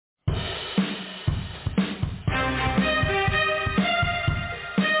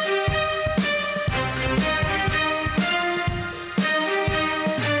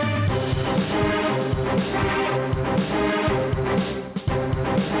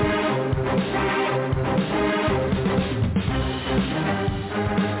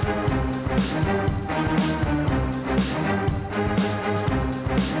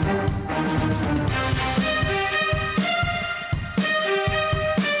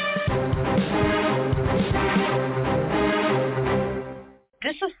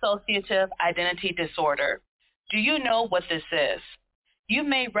Dissociative identity disorder. Do you know what this is? You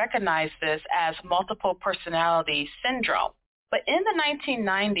may recognize this as multiple personality syndrome, but in the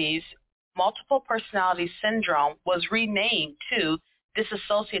 1990s, multiple personality syndrome was renamed to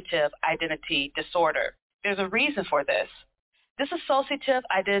dissociative identity disorder. There's a reason for this. Dissociative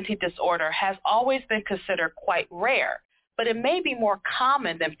identity disorder has always been considered quite rare, but it may be more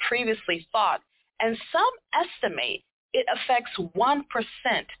common than previously thought, and some estimate it affects 1%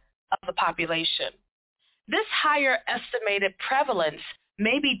 of the population. This higher estimated prevalence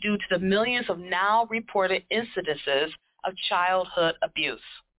may be due to the millions of now reported incidences of childhood abuse.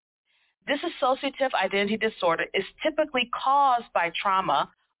 Dissociative identity disorder is typically caused by trauma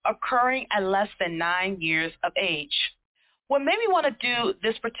occurring at less than 9 years of age. What made me want to do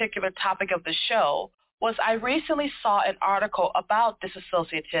this particular topic of the show was I recently saw an article about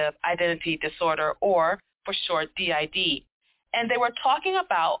dissociative identity disorder, or for short DID, and they were talking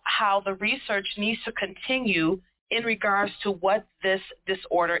about how the research needs to continue in regards to what this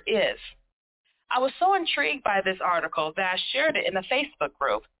disorder is. I was so intrigued by this article that I shared it in a Facebook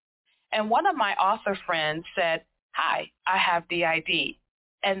group, and one of my author friends said, "Hi, I have DID,"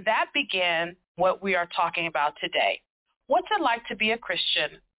 and that began what we are talking about today. What's it like to be a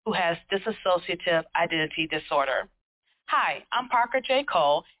Christian who has dissociative identity disorder? Hi, I'm Parker J.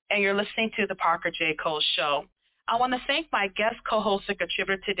 Cole, and you're listening to The Parker J. Cole Show. I want to thank my guest co-host and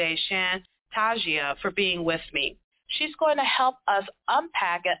contributor today, Shan Tajia, for being with me. She's going to help us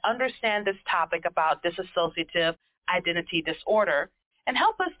unpack and understand this topic about dissociative identity disorder and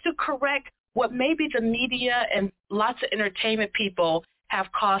help us to correct what maybe the media and lots of entertainment people have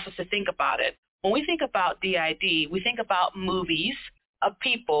caused us to think about it. When we think about DID, we think about movies of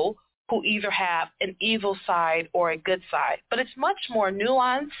people who either have an evil side or a good side, but it's much more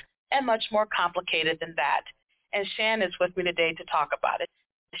nuanced and much more complicated than that. And Shan is with me today to talk about it.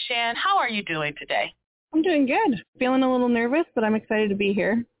 Shan, how are you doing today? I'm doing good. Feeling a little nervous, but I'm excited to be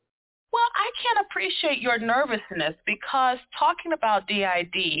here. Well, I can appreciate your nervousness because talking about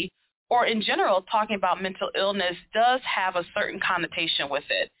DID, or in general talking about mental illness, does have a certain connotation with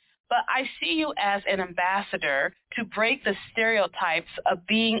it. But I see you as an ambassador to break the stereotypes of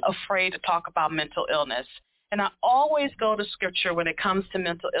being afraid to talk about mental illness. And I always go to scripture when it comes to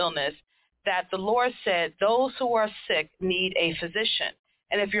mental illness, that the Lord said those who are sick need a physician.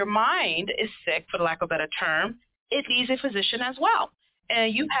 And if your mind is sick, for lack of a better term, it needs a physician as well.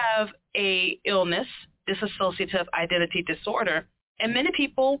 And you have a illness, dissociative identity disorder, and many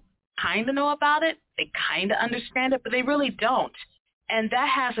people kind of know about it, they kind of understand it, but they really don't. And that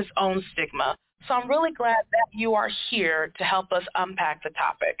has its own stigma. So I'm really glad that you are here to help us unpack the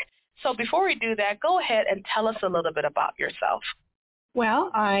topic. So before we do that, go ahead and tell us a little bit about yourself.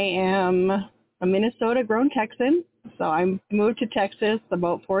 Well, I am a Minnesota-grown Texan, so I moved to Texas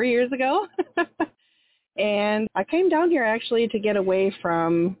about 4 years ago. And I came down here actually to get away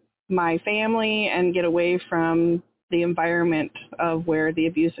from my family and get away from the environment of where the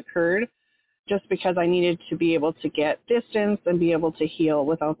abuse occurred, just because I needed to be able to get distance and be able to heal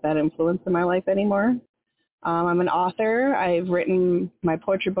without that influence in my life anymore. I'm an author. I've written my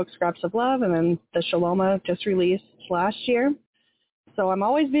poetry book, Scraps of Love, and then the Shaloma just released last year. So I'm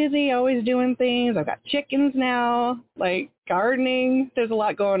always busy, always doing things. I've got chickens now, like gardening. There's a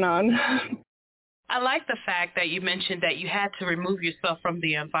lot going on. I like the fact that you mentioned that you had to remove yourself from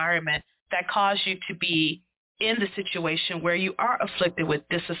the environment that caused you to be in the situation where you are afflicted with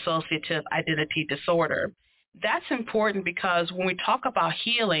dissociative identity disorder. That's important because when we talk about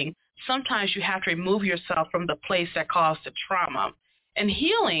healing, sometimes you have to remove yourself from the place that caused the trauma. And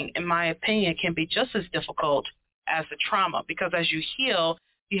healing, in my opinion, can be just as difficult as the trauma, because as you heal,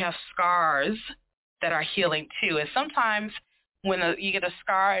 you have scars that are healing too. And sometimes when you get a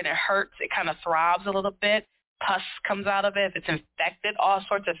scar and it hurts, it kind of throbs a little bit, pus comes out of it, if it's infected, all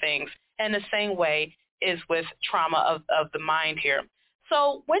sorts of things. And the same way is with trauma of the mind here.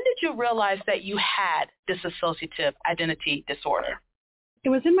 So when did you realize that you had dissociative identity disorder? It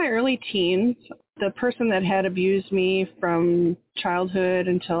was in my early teens. The person that had abused me from childhood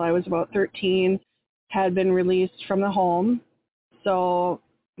until I was about 13 had been released from the home. So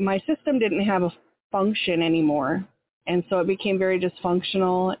my system didn't have a function anymore. And so it became very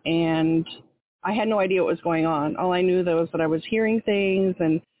dysfunctional, and I had no idea what was going on. All I knew was that I was hearing things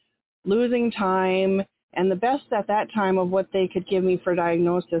and losing time. And the best at that time of what they could give me for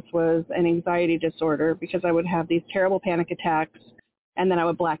diagnosis was an anxiety disorder, because I would have these terrible panic attacks and then I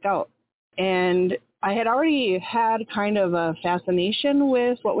would black out. And I had already had kind of a fascination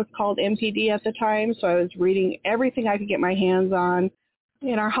with what was called MPD at the time, so I was reading everything I could get my hands on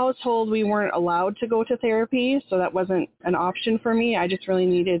In our household, we weren't allowed to go to therapy, so that wasn't an option for me. I just really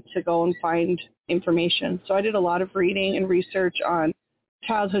needed to go and find information. So I did a lot of reading and research on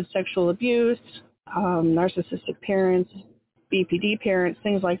childhood sexual abuse, narcissistic parents, BPD parents,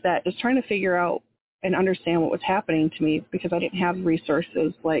 things like that, just trying to figure out and understand what was happening to me because I didn't have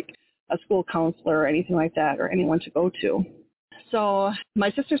resources like a school counselor or anything like that or anyone to go to. So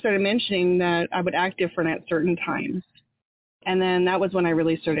my sister started mentioning that I would act different at certain times. And then that was when I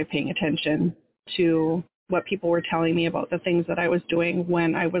really started paying attention to what people were telling me about the things that I was doing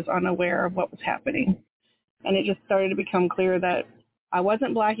when I was unaware of what was happening. And it just started to become clear that I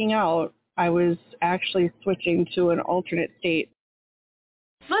wasn't blacking out. I was actually switching to an alternate state.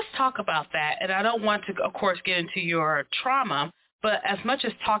 Let's talk about that. And I don't want to, of course, get into your trauma, but as much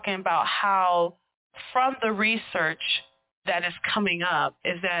as talking about how from the research that is coming up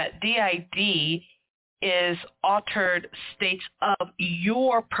is that DID is altered states of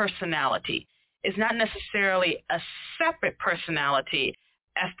your personality. It's not necessarily a separate personality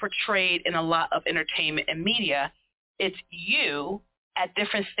as portrayed in a lot of entertainment and media. It's you at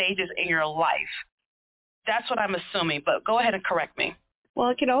different stages in your life. That's what I'm assuming, but go ahead and correct me. Well,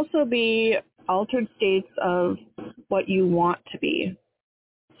 it could also be altered states of what you want to be.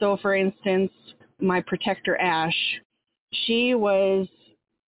 So, for instance, my protector, Ash,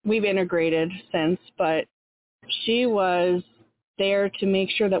 we've integrated since, but she was there to make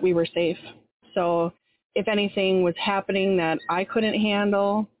sure that we were safe. So if anything was happening that I couldn't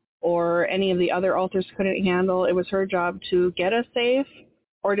handle or any of the other alters couldn't handle, it was her job to get us safe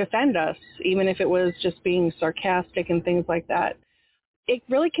or defend us, even if it was just being sarcastic and things like that. It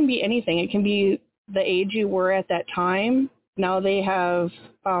really can be anything. It can be the age you were at that time. Now they have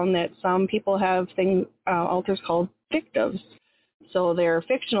found that some people have alters called fictives. So they're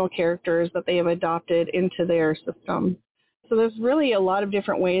fictional characters that they have adopted into their system. So there's really a lot of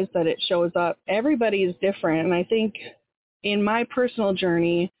different ways that it shows up. Everybody is different. And I think in my personal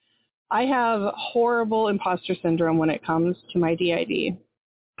journey, I have horrible imposter syndrome when it comes to my DID.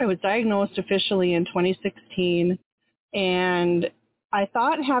 I was diagnosed officially in 2016, and I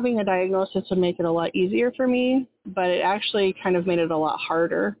thought having a diagnosis would make it a lot easier for me, but it actually kind of made it a lot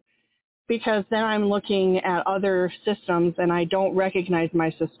harder because then I'm looking at other systems and I don't recognize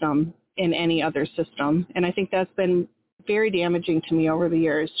my system in any other system. And I think that's been very damaging to me over the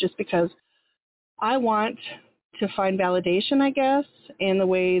years just because I want to find validation, I guess, in the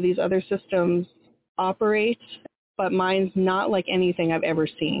way these other systems operate, but mine's not like anything I've ever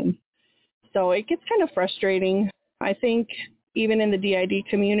seen. So it gets kind of frustrating. I think even in the DID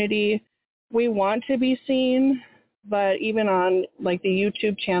community, we want to be seen, but even on like the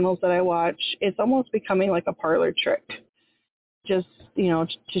YouTube channels that I watch, it's almost becoming like a parlor trick. Just,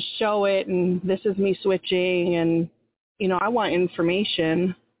 to show it and this is me switching and, I want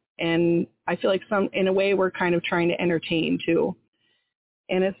information, and I feel like in a way we're kind of trying to entertain too.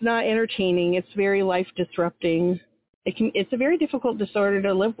 And it's not entertaining, it's very life disrupting. It's a very difficult disorder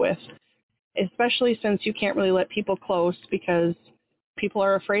to live with, especially since you can't really let people close because people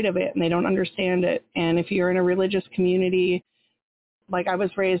are afraid of it and they don't understand it. And if you're in a religious community, like I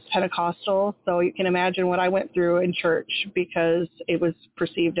was raised Pentecostal, so you can imagine what I went through in church because it was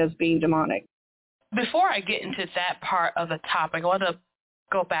perceived as being demonic. Before I get into that part of the topic, I want to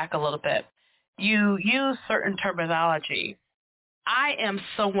go back a little bit. You use certain terminology. I am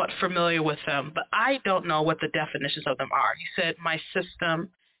somewhat familiar with them, but I don't know what the definitions of them are. You said my system,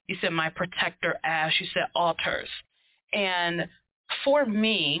 you said my protector, Ash, you said alters. And for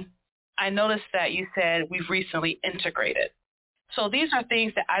me, I noticed that you said we've recently integrated. So these are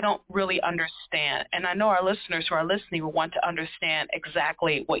things that I don't really understand. And I know our listeners who are listening will want to understand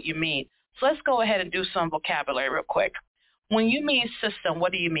exactly what you mean. So let's go ahead and do some vocabulary real quick. When you mean system,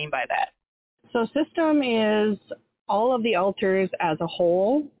 what do you mean by that? So system is all of the alters as a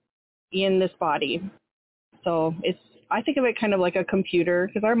whole in this body. So I think of it kind of like a computer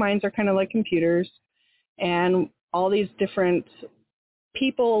because our minds are kind of like computers, and all these different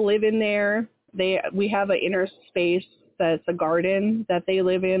people live in there. We have an inner space that's a garden that they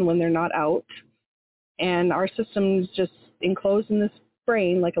live in when they're not out. And our system's just enclosed in this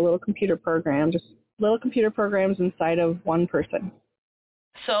brain like a little computer program, just little computer programs inside of one person.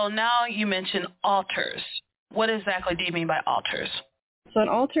 So now you mentioned alters. What exactly do you mean by alters? So an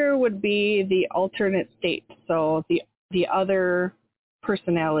alter would be the alternate state. So the other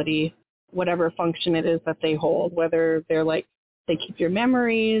personality, whatever function it is that they hold, whether they're like they keep your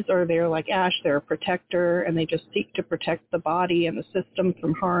memories or they're like Ash, they're a protector and they just seek to protect the body and the system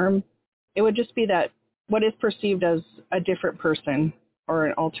from harm. It would just be that what is perceived as a different person or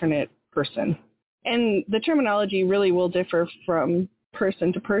an alternate person. And the terminology really will differ from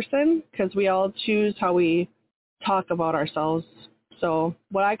person to person because we all choose how we talk about ourselves. So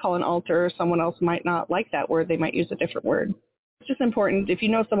what I call an alter, someone else might not like that word. They might use a different word. It's just important, if you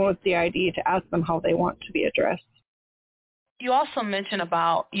know someone with DID, to ask them how they want to be addressed. You also mentioned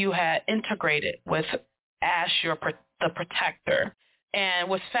about you had integrated with Ash, the protector. And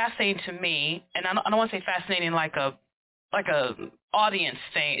what's fascinating to me, and I don't want to say fascinating like a audience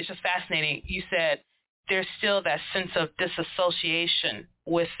thing, it's just fascinating. You said there's still that sense of disassociation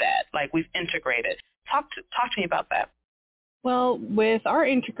with that, like we've integrated. Talk to me about that. Well, with our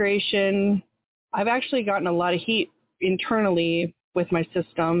integration, I've actually gotten a lot of heat internally with my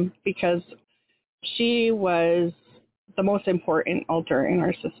system because she was the most important alter in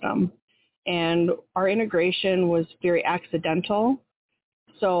our system. And our integration was very accidental.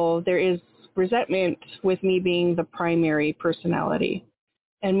 So there is resentment with me being the primary personality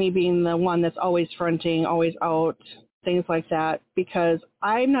and me being the one that's always fronting, always out, things like that, because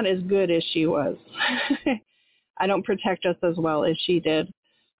I'm not as good as she was. I don't protect us as well as she did.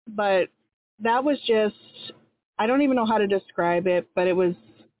 But that was just, I don't even know how to describe it, but it was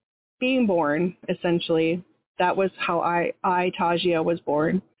being born, essentially. That was how I Tajia, was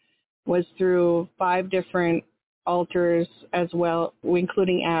born, was through 5 different altars as well,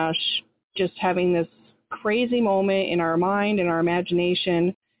 including Ash, just having this crazy moment in our mind and our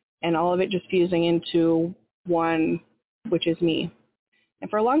imagination, and all of it just fusing into one, which is me. And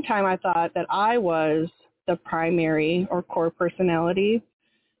for a long time, I thought that I was the primary or core personality,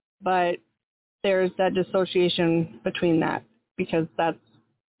 but there's that dissociation between that, because that's,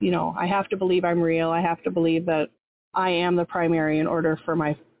 I have to believe I'm real. I have to believe that I am the primary in order for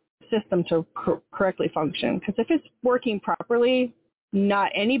my system to correctly function. Because if it's working properly,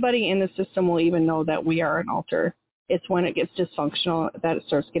 not anybody in the system will even know that we are an alter. It's when it gets dysfunctional that it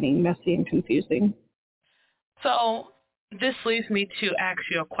starts getting messy and confusing. So this leads me to ask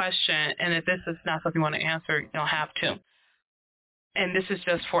you a question, and if this is not something you want to answer, you don't have to. And this is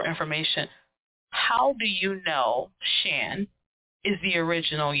just for information. How do you know Shan is the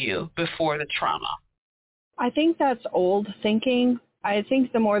original you before the trauma? I think that's old thinking. I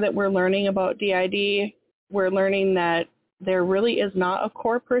think the more that we're learning about DID, we're learning that there really is not a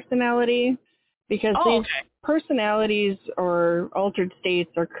core personality, because these personalities or altered states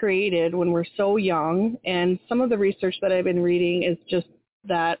are created when we're so young. And some of the research that I've been reading is just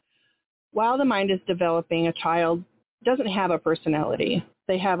that while the mind is developing, a child doesn't have a personality.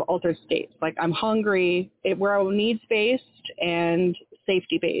 They have altered states. Like, I'm hungry. We're needs-based and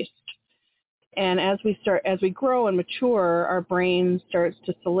safety-based. And as we grow and mature, our brain starts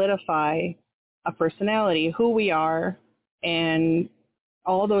to solidify a personality, who we are, and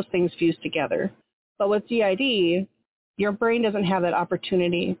all those things fuse together. But with DID, your brain doesn't have that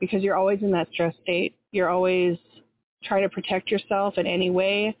opportunity because you're always in that stress state. You're always trying to protect yourself in any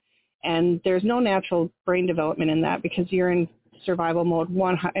way, and there's no natural brain development in that because you're in survival mode.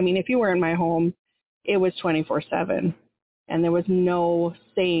 If you were in my home, it was 24/7. And there was no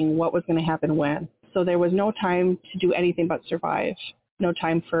saying what was going to happen when. So there was no time to do anything but survive, no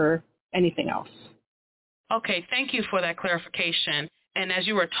time for anything else. Okay, thank you for that clarification. And as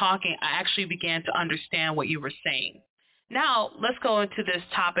you were talking, I actually began to understand what you were saying. Now, let's go into this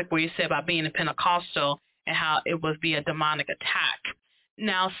topic where you said about being a Pentecostal and how it was via demonic attack.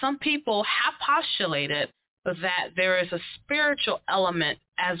 Now, some people have postulated that there is a spiritual element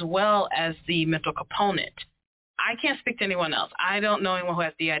as well as the mental component. I can't speak to anyone else. I don't know anyone who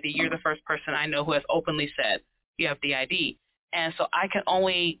has DID. You're the first person I know who has openly said you have DID. And so I can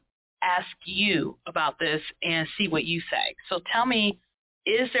only ask you about this and see what you say. So tell me,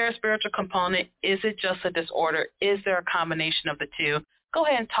 is there a spiritual component? Is it just a disorder? Is there a combination of the two? Go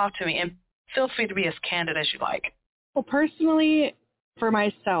ahead and talk to me, and feel free to be as candid as you like. Well, personally, for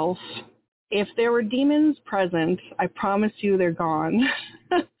myself, if there were demons present, I promise you they're gone.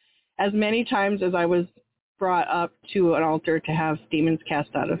 As many times as I was brought up to an altar to have demons cast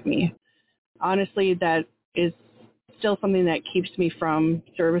out of me. Honestly, that is still something that keeps me from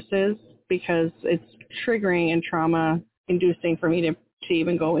services because it's triggering and trauma-inducing for me to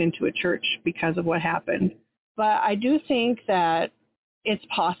even go into a church because of what happened. But I do think that it's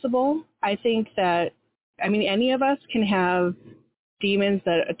possible. I think that, any of us can have demons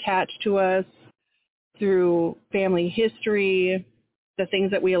that attach to us through family history, the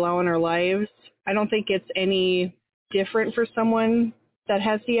things that we allow in our lives. I don't think it's any different for someone that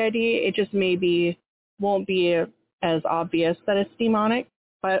has DID. It just won't be as obvious that it's demonic.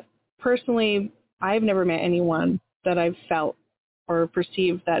 But personally, I've never met anyone that I've felt or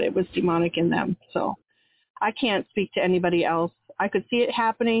perceived that it was demonic in them. So I can't speak to anybody else. I could see it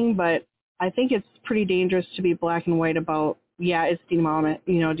happening, but I think it's pretty dangerous to be black and white about yeah, it's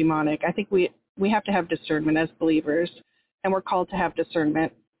demonic. I think we have to have discernment as believers, and we're called to have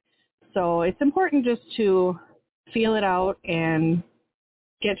discernment. So it's important just to feel it out and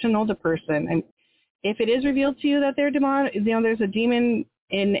get to know the person. And if it is revealed to you that they're demonic, there's a demon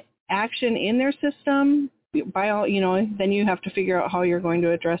in action in their system, then you have to figure out how you're going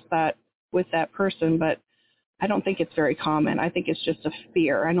to address that with that person. But I don't think it's very common. I think it's just a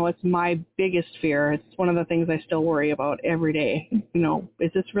fear. I know it's my biggest fear. It's one of the things I still worry about every day.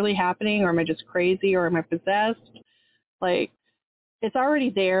 Is this really happening, or am I just crazy, or am I possessed? Like, it's already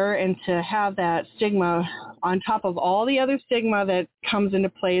there, and to have that stigma on top of all the other stigma that comes into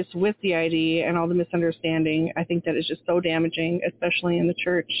place with DID and all the misunderstanding, I think that is just so damaging, especially in the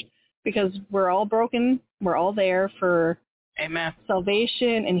church, because we're all broken. We're all there for Amen.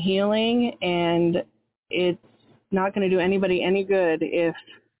 Salvation and healing, and it's not going to do anybody any good if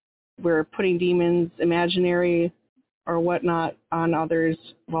we're putting demons, imaginary or whatnot, on others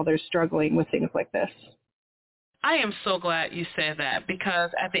while they're struggling with things like this. I am so glad you said that, because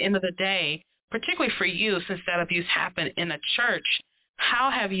at the end of the day, particularly for you, since that abuse happened in a church,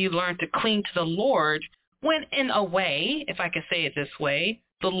 how have you learned to cling to the Lord when, in a way, if I can say it this way,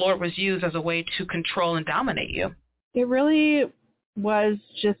 the Lord was used as a way to control and dominate you? It really was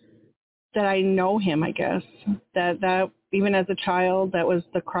just that I know him, I guess. That even as a child, that was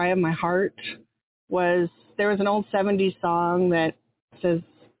the cry of my heart. There was an old 70s song that says,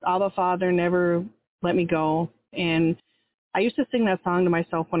 Abba Father, never let me go. And I used to sing that song to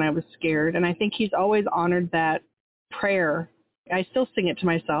myself when I was scared. And I think he's always honored that prayer. I still sing it to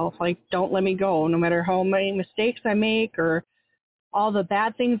myself, like, don't let me go, no matter how many mistakes I make or all the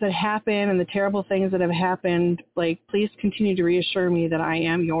bad things that happen and the terrible things that have happened. Like, please continue to reassure me that I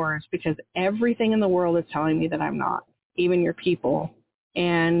am yours, because everything in the world is telling me that I'm not, even your people.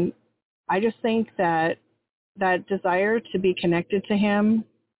 And I just think that desire to be connected to him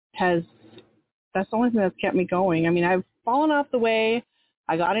that's the only thing that's kept me going. I mean, I've fallen off the way.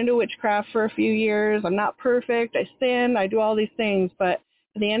 I got into witchcraft for a few years. I'm not perfect. I sin. I do all these things. But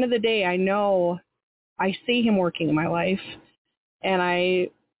at the end of the day, I know I see him working in my life. And I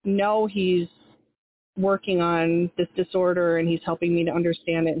know he's working on this disorder, and he's helping me to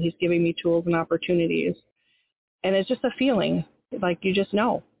understand it, and he's giving me tools and opportunities. And it's just a feeling, like, you just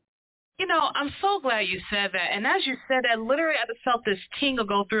know. I'm so glad you said that. And as you said that, literally I just felt this tingle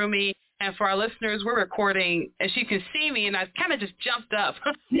go through me. And for our listeners, we're recording, and she can see me, and I kind of just jumped up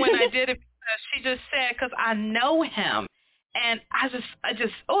when I did it, because she just said, because I know him. And I just,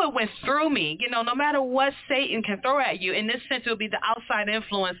 it went through me. No matter what Satan can throw at you, in this sense, it will be the outside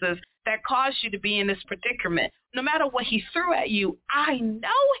influences that cause you to be in this predicament. No matter what he threw at you, I know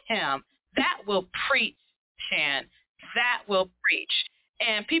him. That will preach, Shan. That will preach.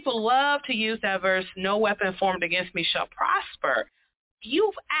 And people love to use that verse, no weapon formed against me shall prosper.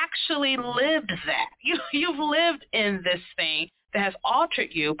 You've actually lived that. You've lived in this thing that has altered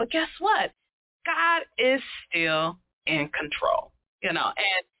you. But guess what? God is still in control, and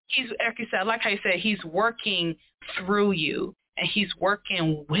he's, like I said, he's working through you, and he's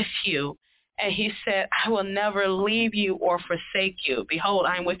working with you. And he said, I will never leave you or forsake you. Behold,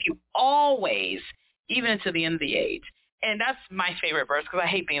 I am with you always, even to the end of the age. And that's my favorite verse, because I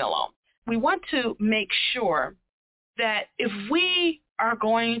hate being alone. We want to make sure that if we are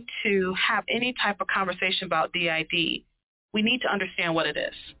going to have any type of conversation about DID, we need to understand what it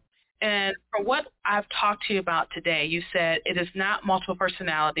is. And for what I've talked to you about today, you said it is not multiple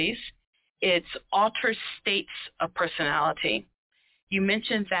personalities. It's altered states of personality. You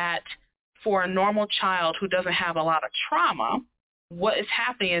mentioned that for a normal child who doesn't have a lot of trauma, what is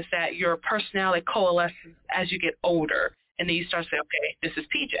happening is that your personality coalesces as you get older, and then you start to say, okay, this is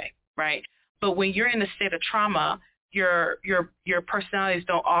PJ, right? But when you're in a state of trauma, your personalities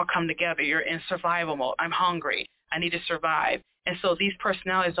don't all come together. You're in survival mode. I'm hungry. I need to survive. And so these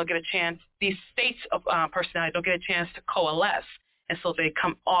personalities don't get a chance, these states of personality don't get a chance to coalesce, and so they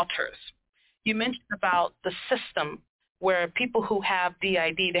come alters. You mentioned about the system, where people who have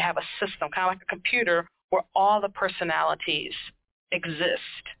DID, they have a system, kind of like a computer, where all the personalities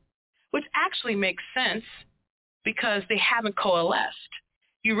exist, which actually makes sense because they haven't coalesced.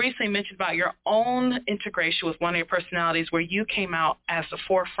 You recently mentioned about your own integration with one of your personalities, where you came out as the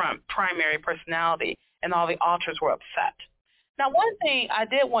forefront primary personality and all the alters were upset. Now, one thing I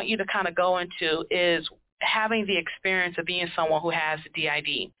did want you to kind of go into is having the experience of being someone who has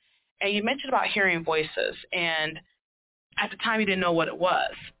DID. And you mentioned about hearing voices, and at the time you didn't know what it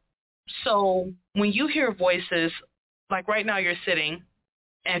was. So when you hear voices, like right now you're sitting,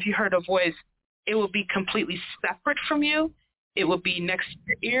 and if you heard a voice, it would be completely separate from you. It would be next to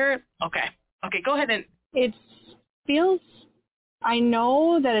your ear. Okay, go ahead. And it feels I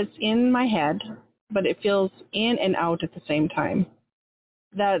know that it's in my head, but it feels in and out at the same time.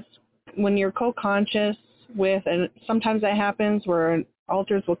 That's when you're co-conscious with, and sometimes that happens where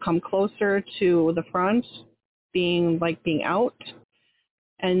alters will come closer to the front, being out,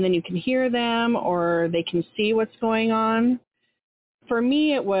 and then you can hear them or they can see what's going on. For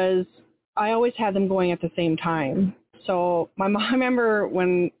me, it was, I always had them going at the same time. So my mom, I remember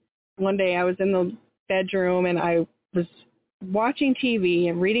when one day I was in the bedroom and I was watching TV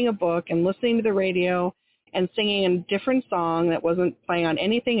and reading a book and listening to the radio and singing a different song that wasn't playing on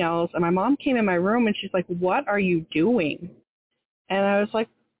anything else. And my mom came in my room and she's like, "What are you doing?" And I was like,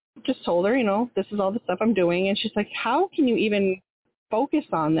 just told her, this is all the stuff I'm doing. And she's like, "How can you even focus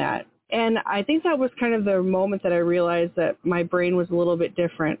on that?" And I think that was kind of the moment that I realized that my brain was a little bit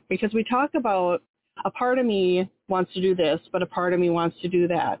different, because we talk about a part of me wants to do this, but a part of me wants to do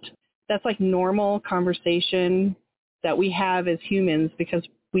that. That's like normal conversation that we have as humans, because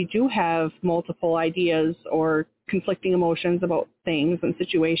we do have multiple ideas or conflicting emotions about things and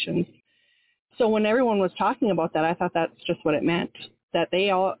situations. So when everyone was talking about that, I thought that's just what it meant, that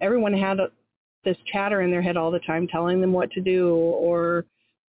everyone had this chatter in their head all the time telling them what to do, or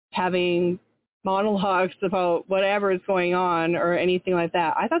having monologues about whatever is going on or anything like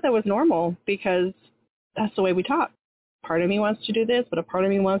that. I thought that was normal because that's the way we talk. Part of me wants to do this, but a part of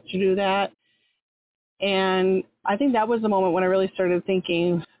me wants to do that. And I think that was the moment when I really started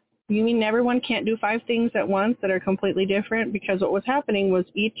thinking, you mean everyone can't do 5 things at once that are completely different? Because what was happening was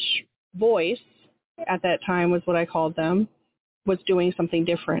each voice at that time, was what I called them, was doing something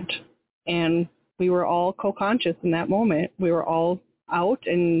different. And we were all co-conscious in that moment. We were all out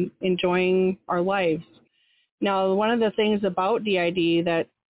and enjoying our lives. Now, one of the things about DID that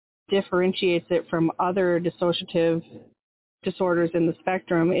differentiates it from other dissociative disorders in the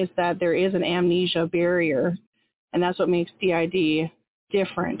spectrum is that there is an amnesia barrier, and that's what makes DID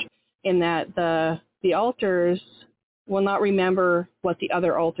different, in that the alters will not remember what the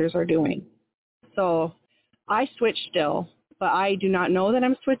other alters are doing. So I switch still, but I do not know that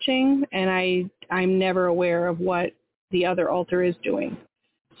I'm switching, and I'm never aware of what the other alter is doing.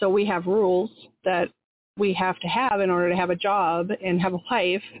 So we have rules that we have to have in order to have a job and have a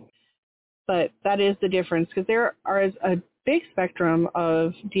life, but that is the difference, because there are a big spectrum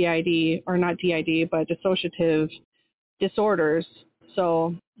of DID, or not DID, but dissociative disorders.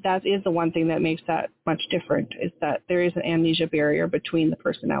 So that is the one thing that makes that much different, is that there is an amnesia barrier between the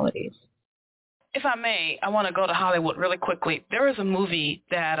personalities. If I may, I want to go to Hollywood really quickly. There is a movie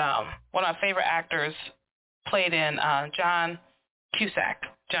that one of my favorite actors played in, John Cusack,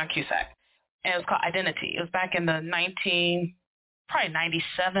 and it was called Identity. It was back in the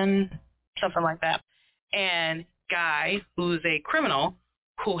 97, something like that. And guy who's a criminal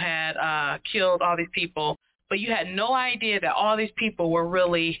who had killed all these people, but you had no idea that all these people were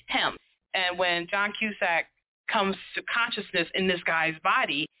really him. And when John Cusack comes to consciousness in this guy's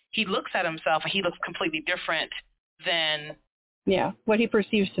body, he looks at himself and he looks completely different than what he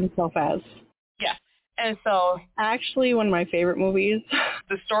perceives himself as. Yeah. And so actually one of my favorite movies.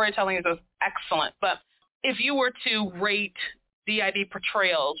 The storytelling is excellent. But if you were to rate DID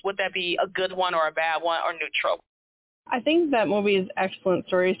portrayals, would that be a good one or a bad one or neutral? I think that movie is excellent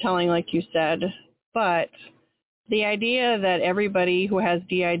storytelling, like you said, but the idea that everybody who has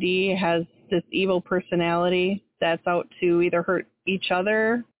DID has this evil personality that's out to either hurt each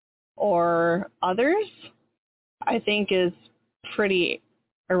other or others, I think is pretty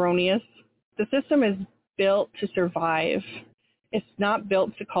erroneous. The system is built to survive. It's not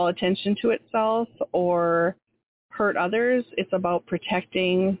built to call attention to itself or hurt others. It's about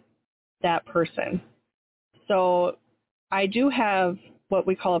protecting that person. So I do have what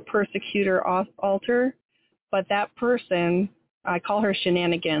we call a persecutor alter, but that person, I call her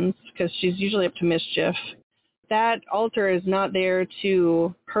Shenanigans because she's usually up to mischief. That alter is not there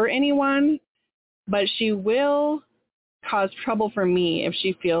to hurt anyone, but she will cause trouble for me if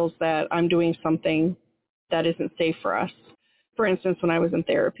she feels that I'm doing something that isn't safe for us. For instance, when I was in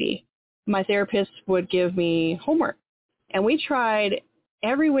therapy, my therapist would give me homework, and we tried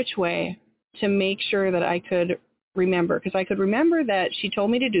every which way to make sure that I could remember, because I could remember that she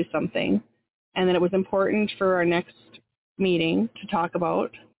told me to do something and that it was important for our next meeting to talk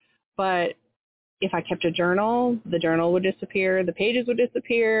about. But if I kept a journal, the journal would disappear, the pages would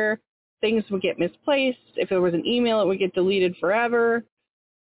disappear, things would get misplaced. If there was an email, it would get deleted forever.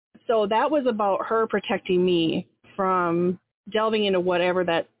 So that was about her protecting me from delving into whatever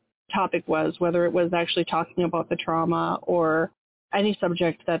that topic was, whether it was actually talking about the trauma or any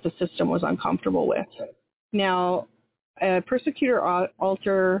subject that the system was uncomfortable with. Now, a persecutor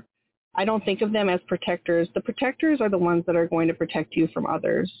alter I don't think of them as protectors. The protectors are the ones that are going to protect you from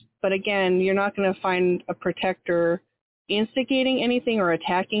others. But again, you're not going to find a protector instigating anything or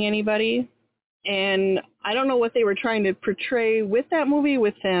attacking anybody. And I don't know what they were trying to portray with that movie,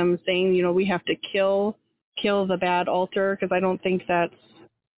 with them saying, we have to kill the bad altar, because I don't think that's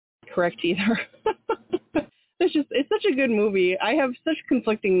correct either. It's such a good movie. I have such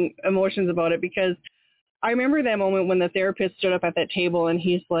conflicting emotions about it, because I remember that moment when the therapist stood up at that table and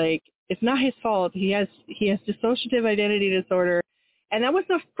he's like, it's not his fault. He has dissociative identity disorder. And that was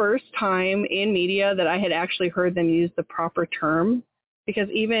the first time in media that I had actually heard them use the proper term, because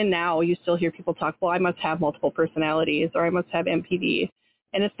even now you still hear people talk, well, I must have multiple personalities, or I must have MPD.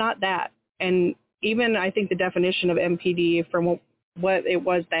 And it's not that. And even I think the definition of MPD from what it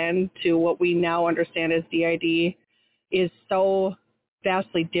was then to what we now understand as DID is so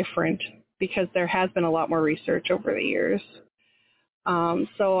vastly different, because there has been a lot more research over the years.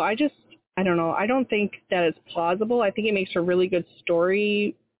 So I don't know. I don't think that it's plausible. I think it makes for really good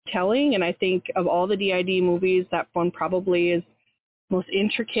storytelling, and I think of all the DID movies, that one probably is most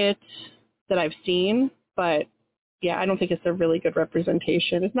intricate that I've seen. But yeah, I don't think it's a really good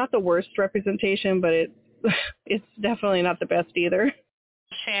representation. It's not the worst representation, but it's definitely not the best either.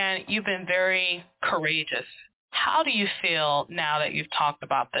 Shan, you've been very courageous. How do you feel now that you've talked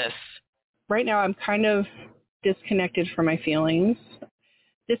about this? Right now, I'm kind of disconnected from my feelings.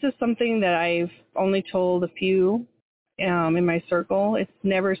 This is something that I've only told a few in my circle. It's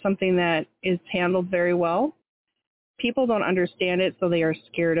never something that is handled very well. People don't understand it, so they are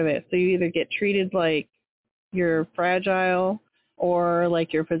scared of it. So you either get treated like you're fragile, or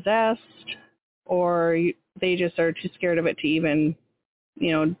like you're possessed, or they just are too scared of it to even,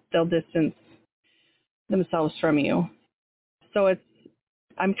 they'll distance themselves from you. So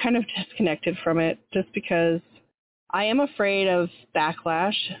I'm kind of disconnected from it, just because I am afraid of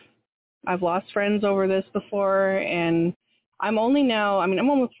backlash. I've lost friends over this before, and I'm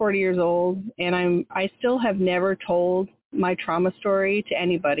almost 40 years old, and I still have never told my trauma story to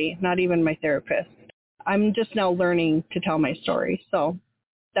anybody, not even my therapist. I'm just now learning to tell my story. So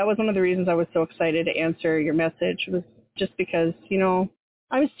that was one of the reasons I was so excited to answer your message, was just because,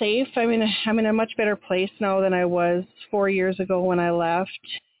 I'm safe. I'm in a much better place now than I was 4 years ago when I left.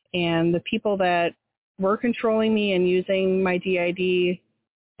 And the people that were controlling me and using my DID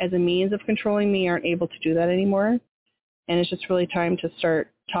as a means of controlling me aren't able to do that anymore. And it's just really time to start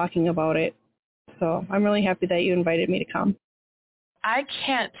talking about it. So I'm really happy that you invited me to come. I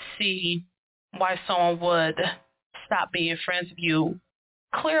can't see why someone would stop being friends with you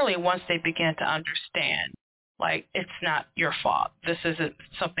clearly once they begin to understand, like, it's not your fault. This isn't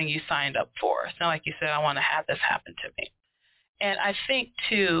something you signed up for. It's not like you said, I want to have this happen to me. And I think,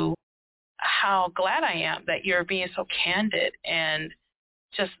 too, how glad I am that you're being so candid and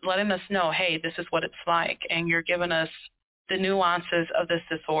just letting us know, hey, this is what it's like. And you're giving us the nuances of this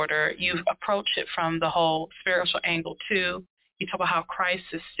disorder. You've approached it from the whole spiritual angle, too. You talk about how Christ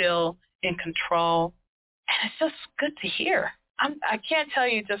is still in control. And it's just good to hear. I can't tell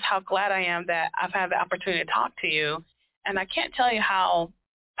you just how glad I am that I've had the opportunity to talk to you. And I can't tell you how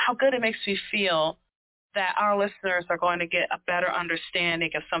good it makes me feel that our listeners are going to get a better understanding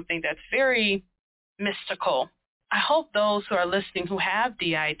of something that's very mystical. I hope those who are listening who have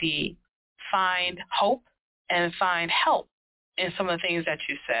DID find hope and find help in some of the things that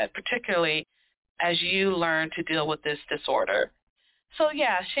you said, particularly as you learn to deal with this disorder. So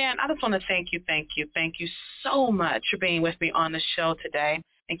yeah, Shan, I just want to thank you so much for being with me on the show today,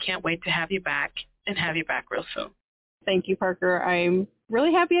 and can't wait to have you back real soon. Thank you, Parker. I'm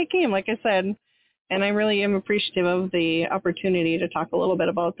really happy I came, like I said, and I really am appreciative of the opportunity to talk a little bit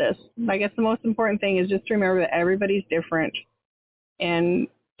about this. I guess the most important thing is just to remember that everybody's different, and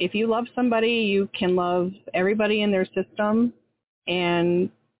if you love somebody, you can love everybody in their system. And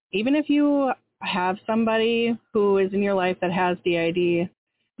even if you have somebody who is in your life that has DID,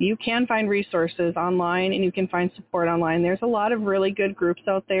 you can find resources online and you can find support online. There's a lot of really good groups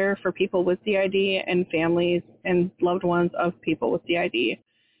out there for people with DID and families and loved ones of people with DID,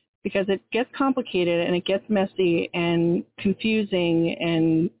 because it gets complicated and it gets messy and confusing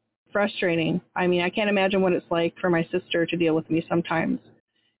and frustrating. I mean, I can't imagine what it's like for my sister to deal with me sometimes,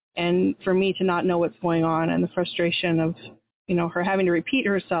 and for me to not know what's going on, and the frustration of, her having to repeat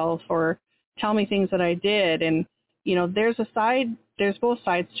herself or tell me things that I did. And, there's both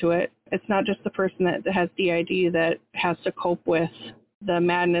sides to it. It's not just the person that has DID that has to cope with the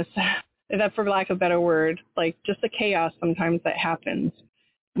madness, that for lack of a better word, like just the chaos sometimes that happens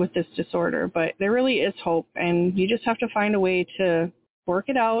with this disorder. But there really is hope, and you just have to find a way to work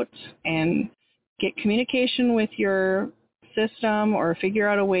it out and get communication with your system or figure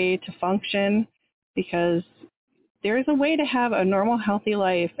out a way to function, because there's a way to have a normal, healthy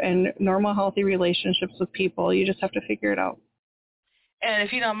life and normal, healthy relationships with people. You just have to figure it out. And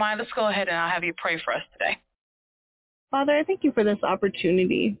if you don't mind, let's go ahead and I'll have you pray for us today. Father, I thank you for this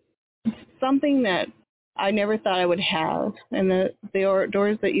opportunity. It's something that I never thought I would have, and the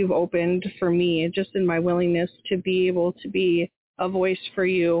doors that you've opened for me, just in my willingness to be able to be a voice for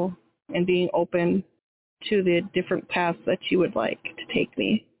you and being open to the different paths that you would like to take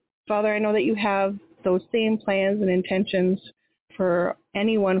me. Father, I know that you have those same plans and intentions for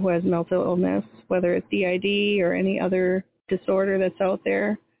anyone who has mental illness, whether it's DID or any other disorder that's out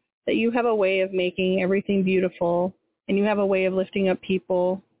there, that you have a way of making everything beautiful, and you have a way of lifting up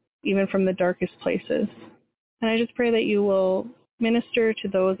people even from the darkest places. And I just pray that you will minister to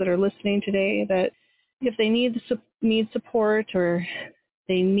those that are listening today, that if they need support or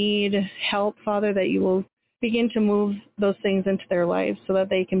they need help, Father, that you will begin to move those things into their lives so that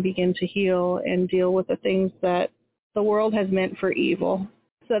they can begin to heal and deal with the things that the world has meant for evil,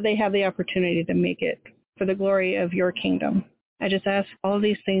 so that they have the opportunity to make it for the glory of your kingdom. I just ask all of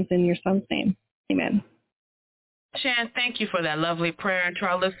these things in your Son's name. Amen. Shan, thank you for that lovely prayer. And to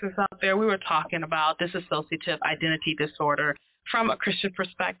our listeners out there, we were talking about dissociative identity disorder from a Christian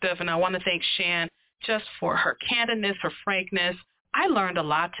perspective. And I want to thank Shan just for her candidness, her frankness. I learned a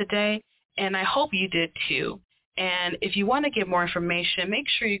lot today, and I hope you did too. And if you want to get more information, make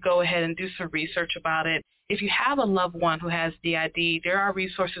sure you go ahead and do some research about it. If you have a loved one who has DID, there are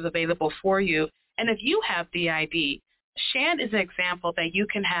resources available for you. And if you have DID, Shan is an example that you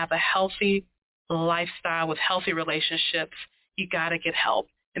can have a healthy lifestyle with healthy relationships. You got to get help,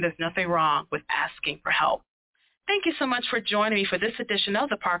 and there's nothing wrong with asking for help. Thank you so much for joining me for this edition of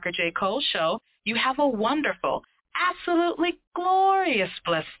the Parker J. Cole Show. You have a wonderful, absolutely glorious,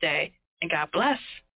 blessed day, and God bless.